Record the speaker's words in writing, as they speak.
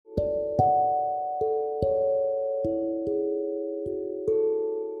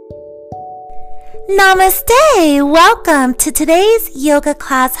Namaste! Welcome to today's yoga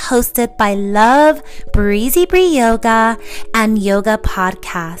class hosted by Love, Breezy Bree Yoga, and Yoga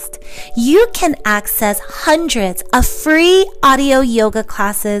Podcast. You can access hundreds of free audio yoga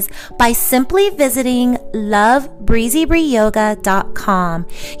classes by simply visiting lovebreezybreeyoga.com.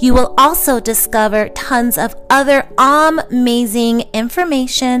 You will also discover tons of other amazing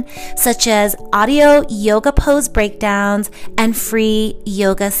information such as audio yoga pose breakdowns and free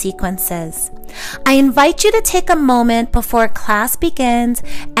yoga sequences. I invite you to take a moment before class begins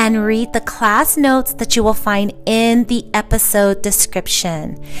and read the class notes that you will find in the episode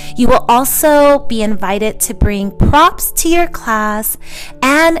description. You will also be invited to bring props to your class,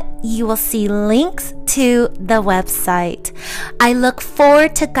 and you will see links to the website. I look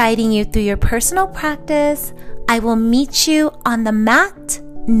forward to guiding you through your personal practice. I will meet you on the mat.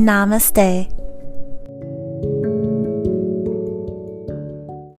 Namaste.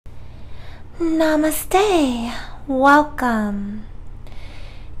 Namaste. Welcome.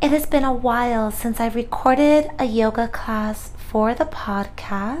 It has been a while since I've recorded a yoga class for the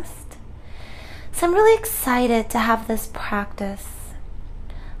podcast, so I'm really excited to have this practice.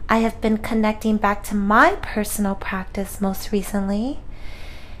 I have been connecting back to my personal practice most recently,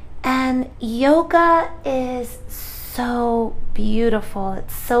 and yoga is so beautiful.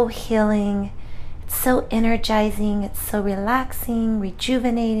 It's so healing. It's so energizing. It's so relaxing,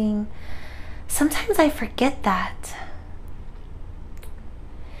 rejuvenating. Sometimes I forget that.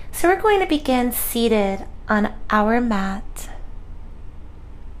 So we're going to begin seated on our mat.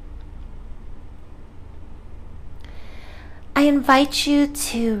 I invite you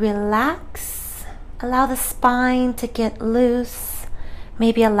to relax, allow the spine to get loose,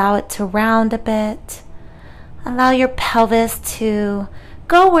 maybe allow it to round a bit, allow your pelvis to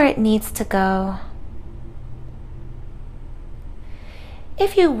go where it needs to go.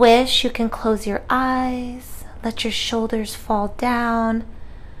 If you wish, you can close your eyes, let your shoulders fall down,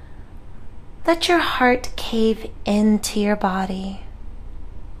 let your heart cave into your body.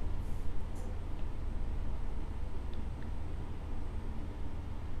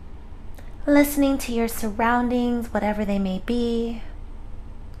 Listening to your surroundings, whatever they may be,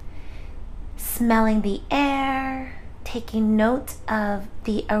 smelling the air, taking note of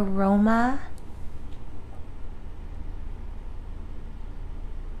the aroma.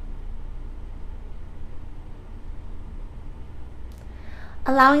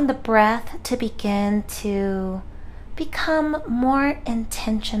 Allowing the breath to begin to become more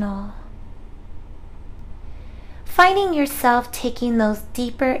intentional. Finding yourself taking those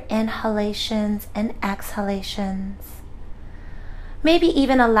deeper inhalations and exhalations. Maybe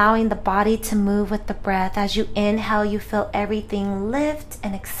even allowing the body to move with the breath. As you inhale, you feel everything lift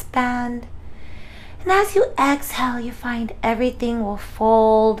and expand. And as you exhale, you find everything will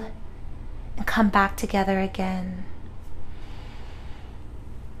fold and come back together again.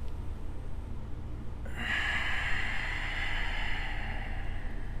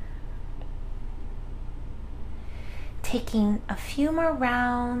 Taking a few more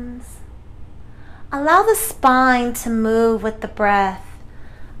rounds. Allow the spine to move with the breath.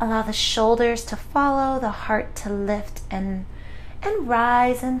 Allow the shoulders to follow, the heart to lift and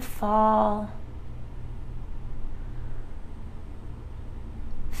rise and fall.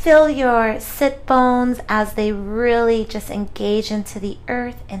 Feel your sit bones as they really just engage into the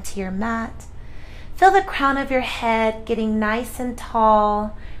earth, into your mat. Feel the crown of your head getting nice and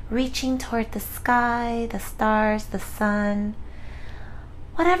tall, reaching toward the sky, the stars, the sun.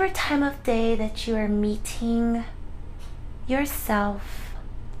 Whatever time of day that you are meeting yourself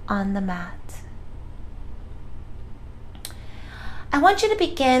on the mat. I want you to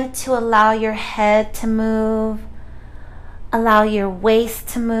begin to allow your head to move, allow your waist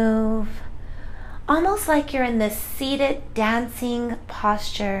to move, almost like you're in this seated dancing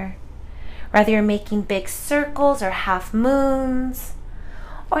posture. Whether you're making big circles or half moons,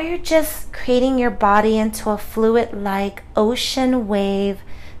 or you're just creating your body into a fluid-like ocean wave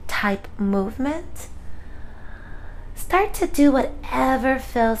type movement. Start to do whatever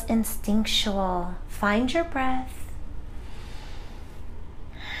feels instinctual. Find your breath.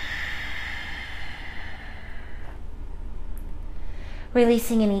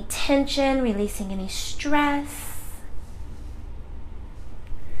 Releasing any tension, releasing any stress.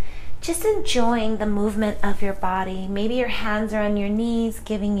 Just enjoying the movement of your body. Maybe your hands are on your knees,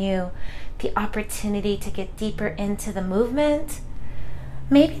 giving you the opportunity to get deeper into the movement.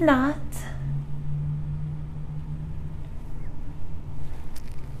 Maybe not.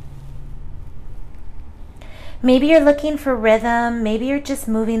 Maybe you're looking for rhythm. Maybe you're just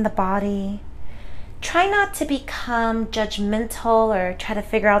moving the body. Try not to become judgmental or try to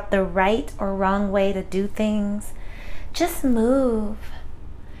figure out the right or wrong way to do things. Just move.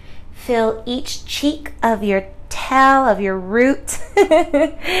 Feel each cheek of your tail, of your root,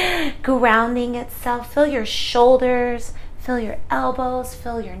 grounding itself. Feel your shoulders, feel your elbows,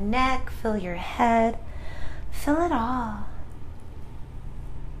 feel your neck, feel your head. Feel it all.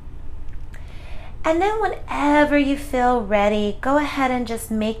 And then whenever you feel ready, go ahead and just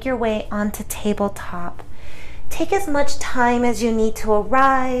make your way onto tabletop. Take as much time as you need to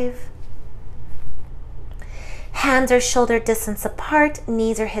arrive. Hands are shoulder distance apart,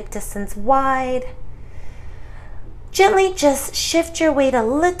 knees are hip distance wide. Gently just shift your weight a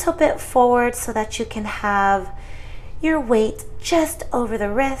little bit forward so that you can have your weight just over the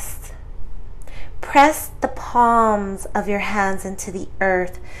wrist. Press the palms of your hands into the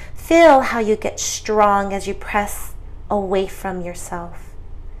earth. Feel how you get strong as you press away from yourself.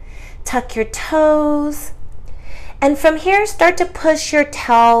 Tuck your toes. And from here, start to push your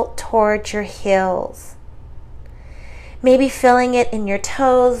tail towards your heels. Maybe feeling it in your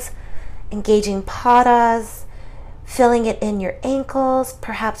toes, engaging padas, feeling it in your ankles,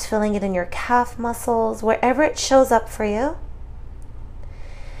 perhaps feeling it in your calf muscles, wherever it shows up for you.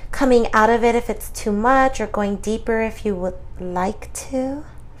 Coming out of it if it's too much, or going deeper if you would like to.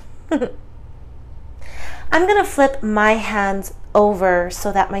 I'm going to flip my hands over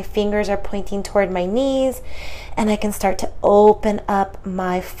so that my fingers are pointing toward my knees, and I can start to open up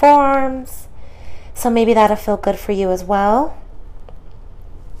my forearms. So maybe that'll feel good for you as well.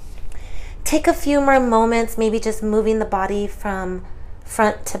 Take a few more moments, maybe just moving the body from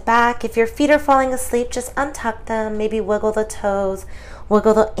front to back. If your feet are falling asleep, just untuck them, maybe wiggle the toes,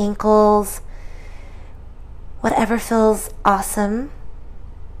 wiggle the ankles, whatever feels awesome.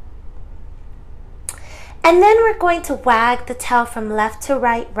 And then we're going to wag the tail from left to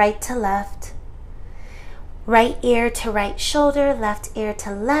right, right to left. Right ear to right shoulder, left ear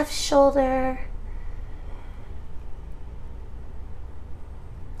to left shoulder.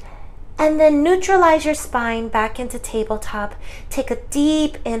 And then neutralize your spine back into tabletop. Take a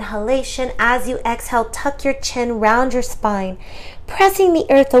deep inhalation. As you exhale, tuck your chin, round your spine, pressing the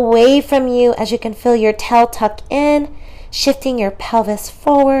earth away from you as you can feel your tail tuck in, shifting your pelvis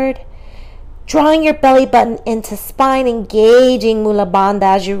forward, drawing your belly button into spine, engaging Mula Bandha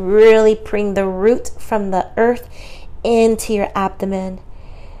as you really bring the root from the earth into your abdomen.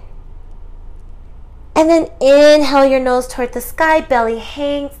 And then inhale your nose toward the sky, belly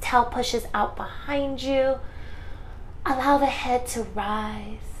hangs, tail pushes out behind you. Allow the head to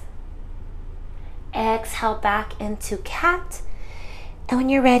rise. Exhale back into cat. And when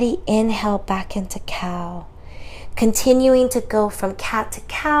you're ready, inhale back into cow. Continuing to go from cat to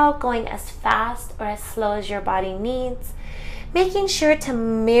cow, going as fast or as slow as your body needs. Making sure to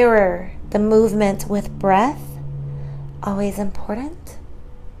mirror the movement with breath. Always important.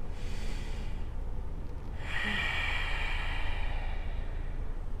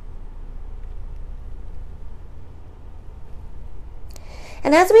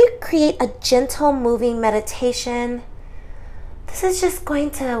 And as we create a gentle moving meditation, this is just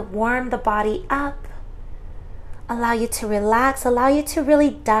going to warm the body up, allow you to relax, allow you to really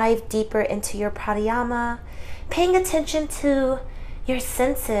dive deeper into your pranayama, paying attention to your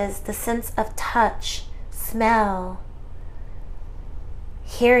senses, the sense of touch, smell,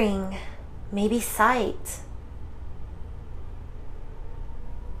 hearing, maybe sight.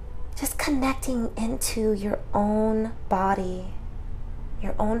 Just connecting into your own body,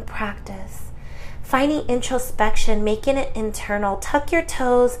 your own practice, finding introspection, making it internal. Tuck your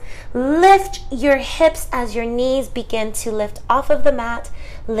toes, lift your hips as your knees begin to lift off of the mat,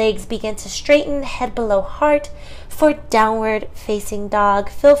 legs begin to straighten, head below heart for downward facing dog.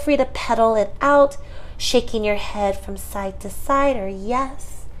 Feel free to pedal it out, shaking your head from side to side or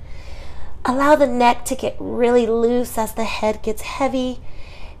yes. Allow the neck to get really loose as the head gets heavy.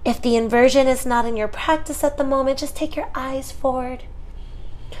 If the inversion is not in your practice at the moment, just take your eyes forward.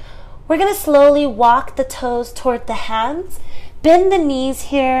 We're going to slowly walk the toes toward the hands. Bend the knees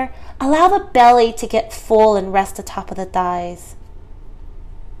here. Allow the belly to get full and rest atop of the thighs.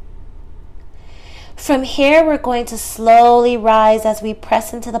 From here, we're going to slowly rise as we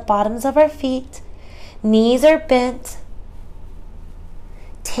press into the bottoms of our feet. Knees are bent.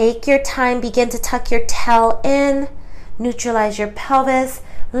 Take your time. Begin to tuck your tail in. Neutralize your pelvis.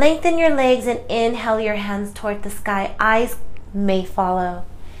 Lengthen your legs and inhale your hands toward the sky. Eyes may follow.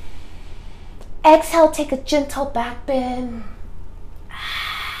 Exhale, take a gentle back bend.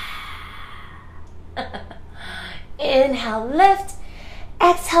 Inhale, lift.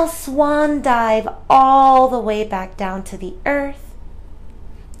 Exhale, swan dive all the way back down to the earth.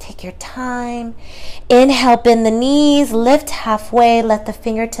 Take your time. Inhale, bend the knees, lift halfway, let the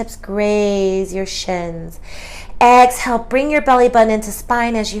fingertips graze your shins. Exhale, bring your belly button into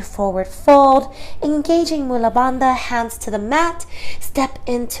spine as you forward fold, engaging Mula Bandha, hands to the mat. Step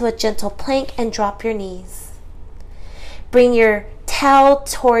into a gentle plank and drop your knees. Bring your tail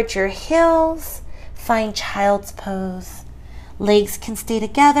towards your heels. Find child's pose. Legs can stay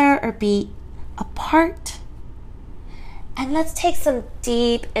together or be apart. And let's take some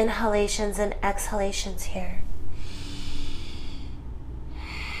deep inhalations and exhalations here.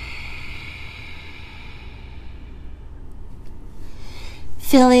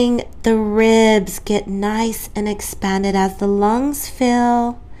 Feeling the ribs get nice and expanded as the lungs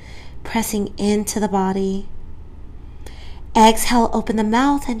fill, pressing into the body. Exhale, open the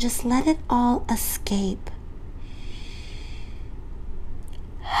mouth and just let it all escape.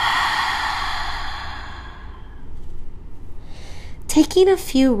 Taking a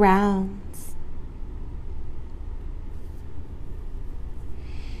few rounds.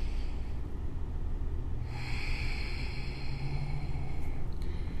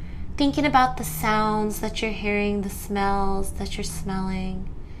 Thinking about the sounds that you're hearing, the smells that you're smelling.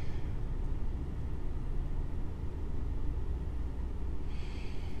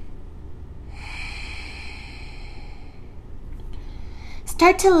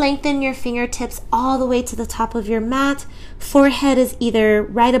 Start to lengthen your fingertips all the way to the top of your mat. Forehead is either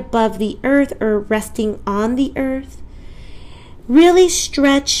right above the earth or resting on the earth. Really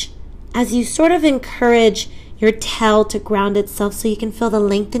stretch as you sort of encourage your tail to ground itself so you can feel the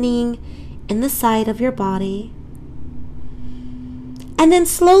lengthening in the side of your body. And then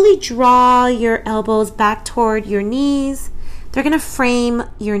slowly draw your elbows back toward your knees. They're going to frame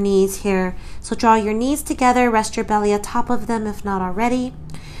your knees here. So draw your knees together, rest your belly atop of them if not already.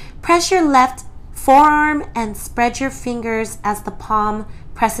 Press your left forearm and spread your fingers as the palm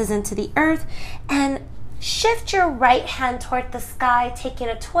presses into the earth. And shift your right hand toward the sky, taking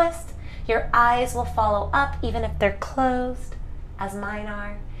a twist. Your eyes will follow up even if they're closed, as mine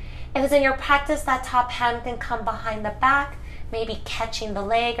are. If it's in your practice, that top hand can come behind the back, maybe catching the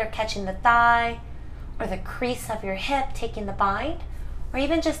leg or catching the thigh, or the crease of your hip, taking the bind, or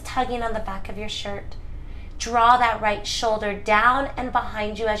even just tugging on the back of your shirt. Draw that right shoulder down and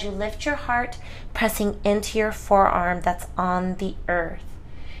behind you as you lift your heart, pressing into your forearm that's on the earth.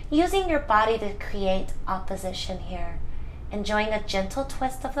 Using your body to create opposition here. Enjoying a gentle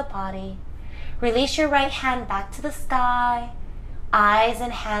twist of the body. Release your right hand back to the sky, eyes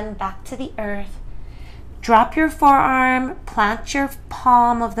and hand back to the earth. Drop your forearm, plant your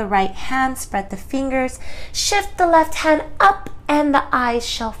palm of the right hand, spread the fingers, shift the left hand up and the eyes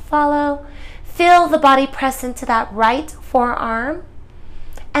shall follow. Feel the body press into that right forearm.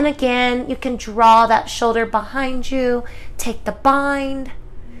 And again, you can draw that shoulder behind you, take the bind,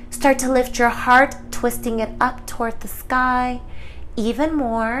 start to lift your heart, twisting it up toward the sky, even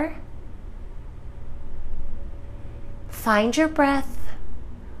more. Find your breath.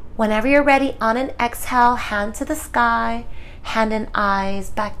 Whenever you're ready, on an exhale, hand to the sky, hand and eyes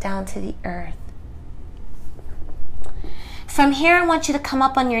back down to the earth. From here, I want you to come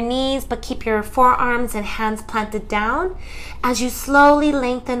up on your knees, but keep your forearms and hands planted down as you slowly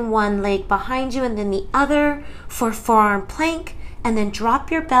lengthen one leg behind you and then the other for forearm plank, and then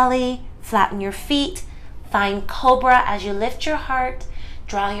drop your belly, flatten your feet, find cobra as you lift your heart,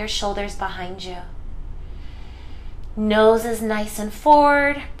 draw your shoulders behind you. Nose is nice and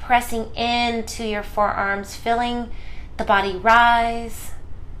forward, pressing into your forearms, feeling the body rise.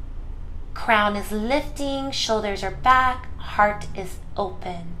 Crown is lifting, shoulders are back, heart is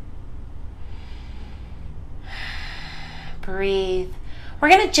open. Breathe. We're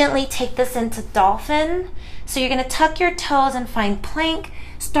going to gently take this into dolphin. So you're going to tuck your toes and find plank.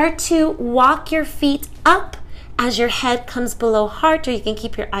 Start to walk your feet up as your head comes below heart, or you can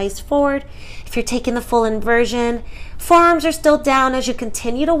keep your eyes forward. If you're taking the full inversion, forearms are still down as you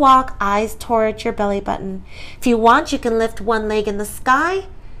continue to walk, eyes towards your belly button. If you want, you can lift one leg in the sky,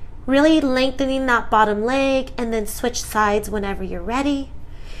 really lengthening that bottom leg, and then switch sides whenever you're ready.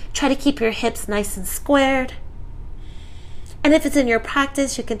 Try to keep your hips nice and squared. And if it's in your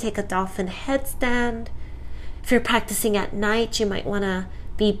practice, you can take a dolphin headstand. If you're practicing at night, you might want to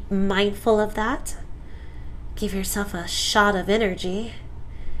be mindful of that. Give yourself a shot of energy.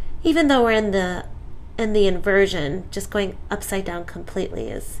 Even though we're in the inversion, just going upside down completely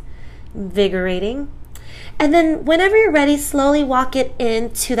is invigorating. And then whenever you're ready, slowly walk it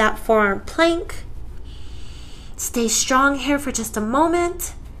into that forearm plank. Stay strong here for just a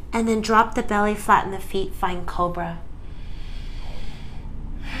moment, and then drop the belly, flatten the feet, find cobra.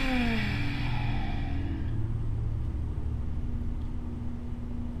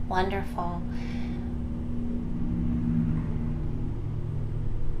 Wonderful.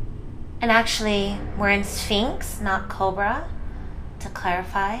 And actually, we're in Sphinx, not Cobra, to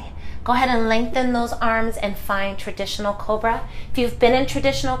clarify. Go ahead and lengthen those arms and find traditional Cobra. If you've been in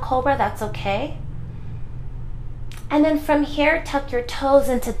traditional Cobra, that's okay. And then from here, tuck your toes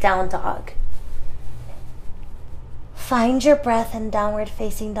into Down Dog. Find your breath in Downward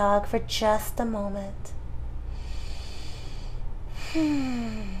Facing Dog for just a moment.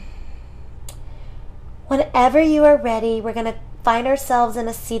 Whenever you are ready, we're going to find ourselves in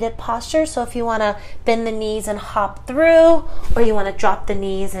a seated posture. So if you want to bend the knees and hop through, or you want to drop the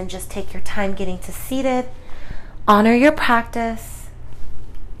knees and just take your time getting to seated, honor your practice.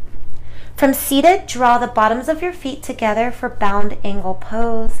 From seated, draw the bottoms of your feet together for bound angle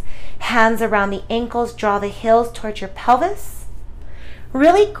pose. Hands around the ankles, draw the heels towards your pelvis.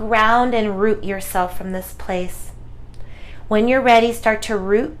 Really ground and root yourself from this place. When you're ready, start to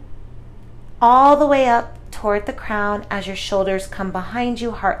root all the way up toward the crown as your shoulders come behind you,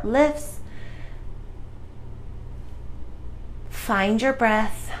 heart lifts. Find your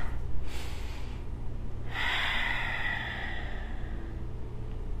breath.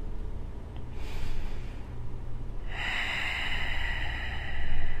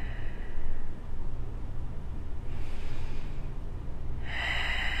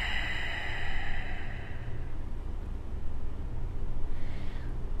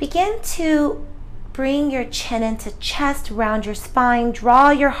 Begin to bring your chin into chest, round your spine,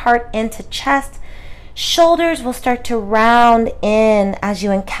 draw your heart into chest. Shoulders will start to round in as you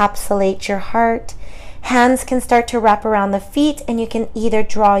encapsulate your heart. Hands can start to wrap around the feet, and you can either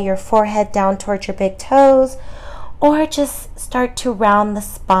draw your forehead down towards your big toes or just start to round the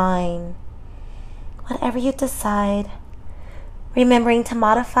spine. Whatever you decide, remembering to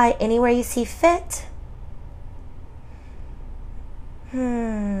modify anywhere you see fit.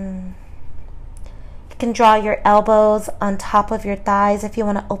 You can draw your elbows on top of your thighs if you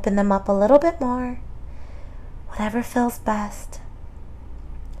want to open them up a little bit more. Whatever feels best.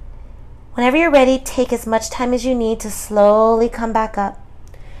 Whenever you're ready, take as much time as you need to slowly come back up.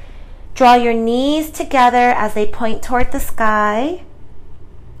 Draw your knees together as they point toward the sky.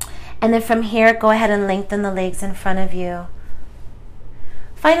 And then from here, go ahead and lengthen the legs in front of you.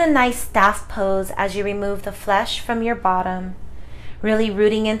 Find a nice staff pose as you remove the flesh from your bottom. Really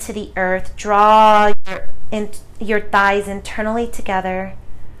rooting into the earth. Draw your thighs internally together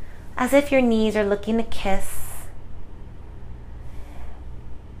as if your knees are looking to kiss.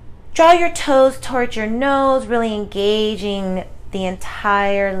 Draw your toes towards your nose, really engaging the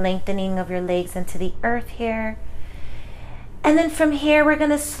entire lengthening of your legs into the earth here. And then from here, we're going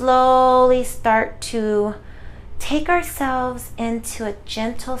to slowly start to take ourselves into a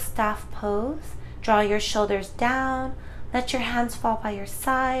gentle staff pose. Draw your shoulders down. Let your hands fall by your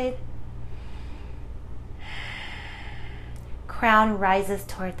side. Crown rises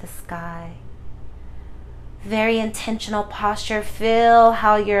toward the sky. Very intentional posture. Feel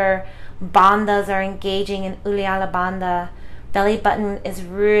how your bandhas are engaging in Uddiyana Bandha. Belly button is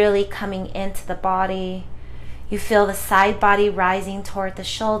really coming into the body. You feel the side body rising toward the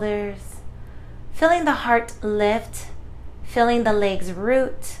shoulders. Feeling the heart lift. Feeling the legs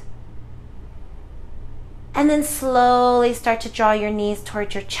root. And then slowly start to draw your knees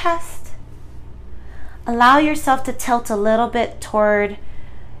towards your chest. Allow yourself to tilt a little bit toward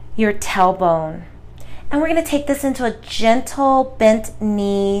your tailbone. And we're going to take this into a gentle bent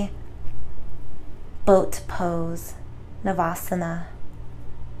knee boat pose, Navasana.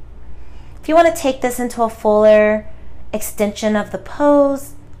 If you want to take this into a fuller extension of the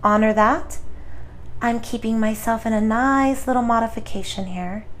pose, honor that. I'm keeping myself in a nice little modification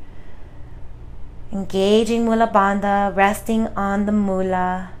here. Engaging Mula Bandha, resting on the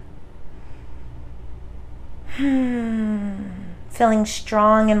Mula. Feeling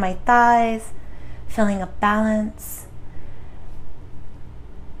strong in my thighs, feeling a balance.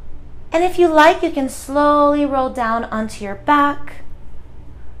 And if you like, you can slowly roll down onto your back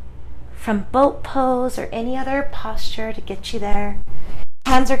from boat pose or any other posture to get you there.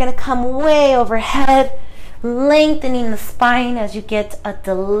 Hands are going to come way overhead, lengthening the spine as you get a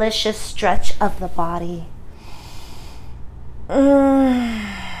delicious stretch of the body.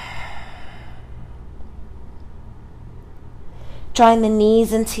 Drawing the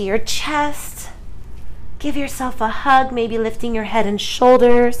knees into your chest. Give yourself a hug, maybe lifting your head and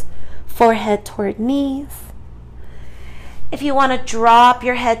shoulders, forehead toward knees. If you want to drop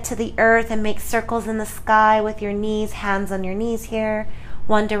your head to the earth and make circles in the sky with your knees, hands on your knees here,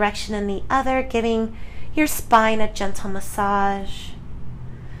 one direction and the other, giving your spine a gentle massage.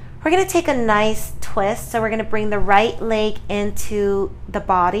 We're going to take a nice twist. So we're going to bring the right leg into the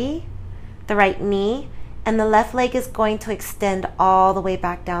body, the right knee, and the left leg is going to extend all the way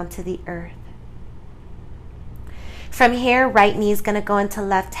back down to the earth. From here, right knee is going to go into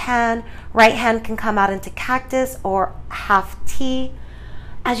left hand. Right hand can come out into cactus or half T.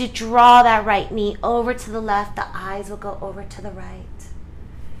 As you draw that right knee over to the left, the eyes will go over to the right.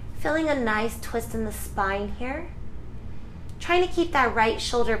 Feeling a nice twist in the spine here. Trying to keep that right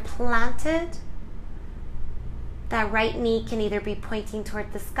shoulder planted. That right knee can either be pointing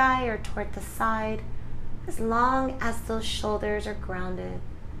toward the sky or toward the side, as long as those shoulders are grounded.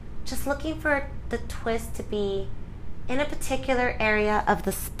 Just looking for the twist to be in a particular area of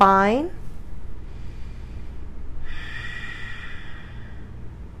the spine.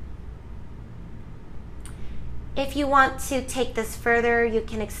 If you want to take this further, you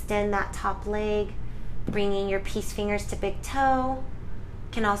can extend that top leg, bringing your peace fingers to big toe.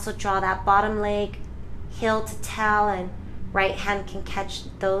 You can also draw that bottom leg, heel to tail, and right hand can catch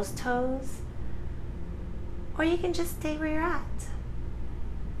those toes. Or you can just stay where you're at.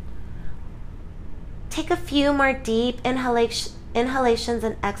 Take a few more deep inhalations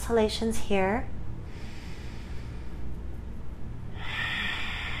and exhalations here.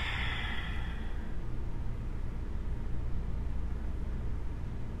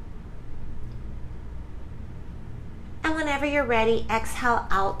 And whenever you're ready, exhale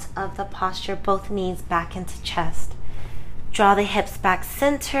out of the posture, both knees back into chest. Draw the hips back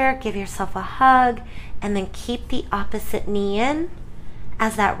center, give yourself a hug, and then keep the opposite knee in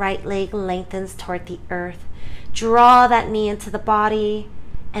as that right leg lengthens toward the earth. Draw that knee into the body,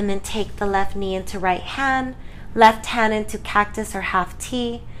 and then take the left knee into right hand, left hand into cactus or half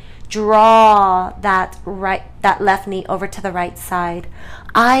T. Draw that left knee over to the right side.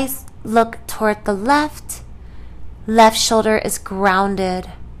 Eyes look toward the left. Left shoulder is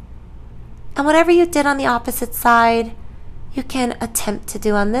grounded. And whatever you did on the opposite side, you can attempt to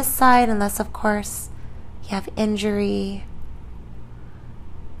do on this side, unless, of course, you have injury.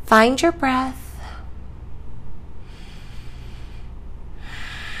 Find your breath.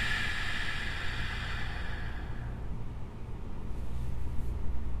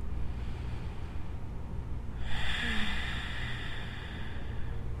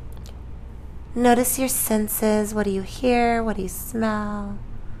 Notice your senses. What do you hear? What do you smell?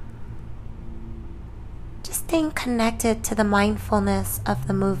 Just staying connected to the mindfulness of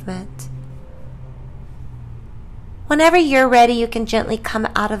the movement. Whenever you're ready, you can gently come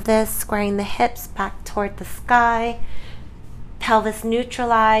out of this, squaring the hips back toward the sky, pelvis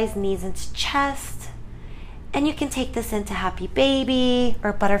neutralized, knees into chest, and you can take this into happy baby,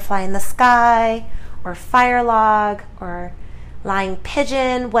 or butterfly in the sky, or fire log, or lying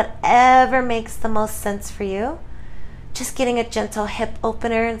pigeon, whatever makes the most sense for you. Just getting a gentle hip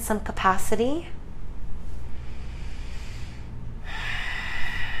opener in some capacity.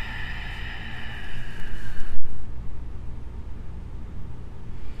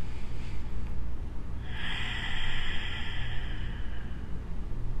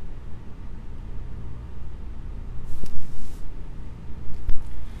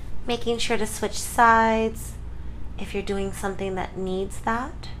 Making sure to switch sides if you're doing something that needs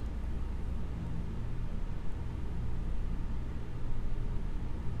that.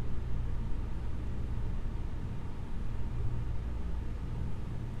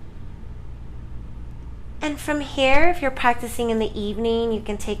 And from here, if you're practicing in the evening, you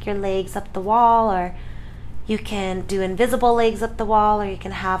can take your legs up the wall, or you can do invisible legs up the wall, or you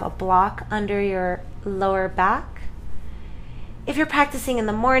can have a block under your lower back. If you're practicing in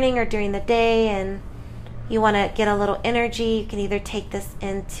the morning or during the day and you want to get a little energy, you can either take this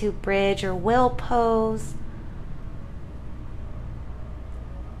into bridge or wheel pose,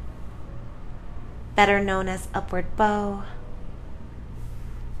 better known as upward bow.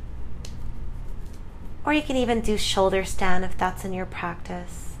 Or you can even do shoulder stand if that's in your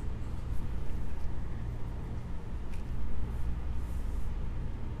practice.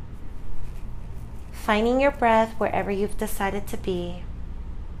 Finding your breath wherever you've decided to be.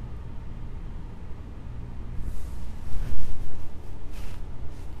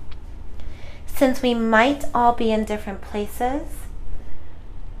 Since we might all be in different places,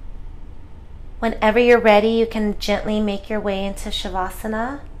 whenever you're ready, you can gently make your way into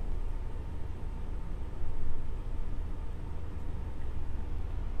Shavasana.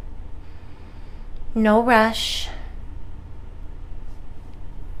 No rush.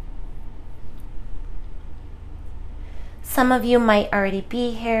 Some of you might already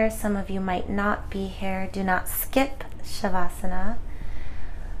be here, some of you might not be here. Do not skip Shavasana.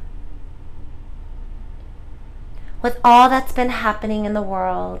 With all that's been happening in the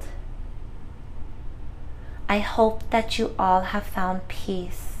world, I hope that you all have found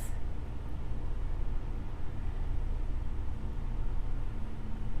peace.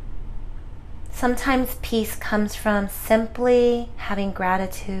 Sometimes peace comes from simply having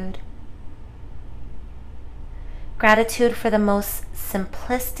gratitude. Gratitude for the most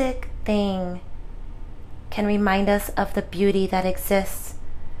simplistic thing can remind us of the beauty that exists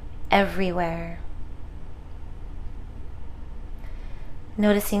everywhere.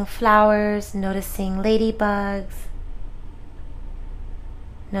 Noticing flowers, noticing ladybugs,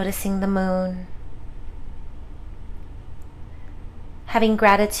 noticing the moon. Having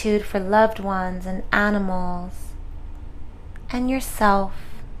gratitude for loved ones and animals and yourself.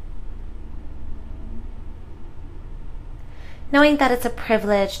 Knowing that it's a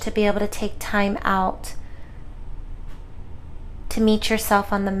privilege to be able to take time out to meet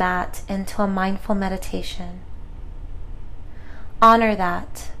yourself on the mat into a mindful meditation. Honor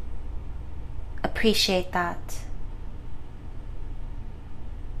that. Appreciate that.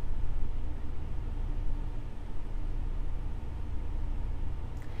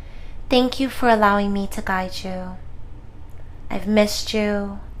 Thank you for allowing me to guide you. I've missed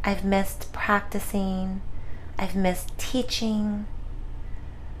you. I've missed practicing. I've missed teaching.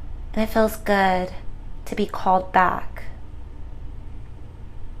 And it feels good to be called back.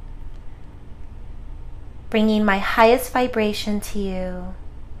 Bringing my highest vibration to you.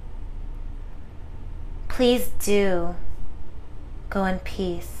 Please do go in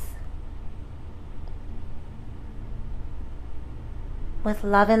peace. With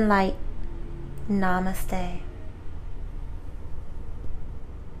love and light, namaste.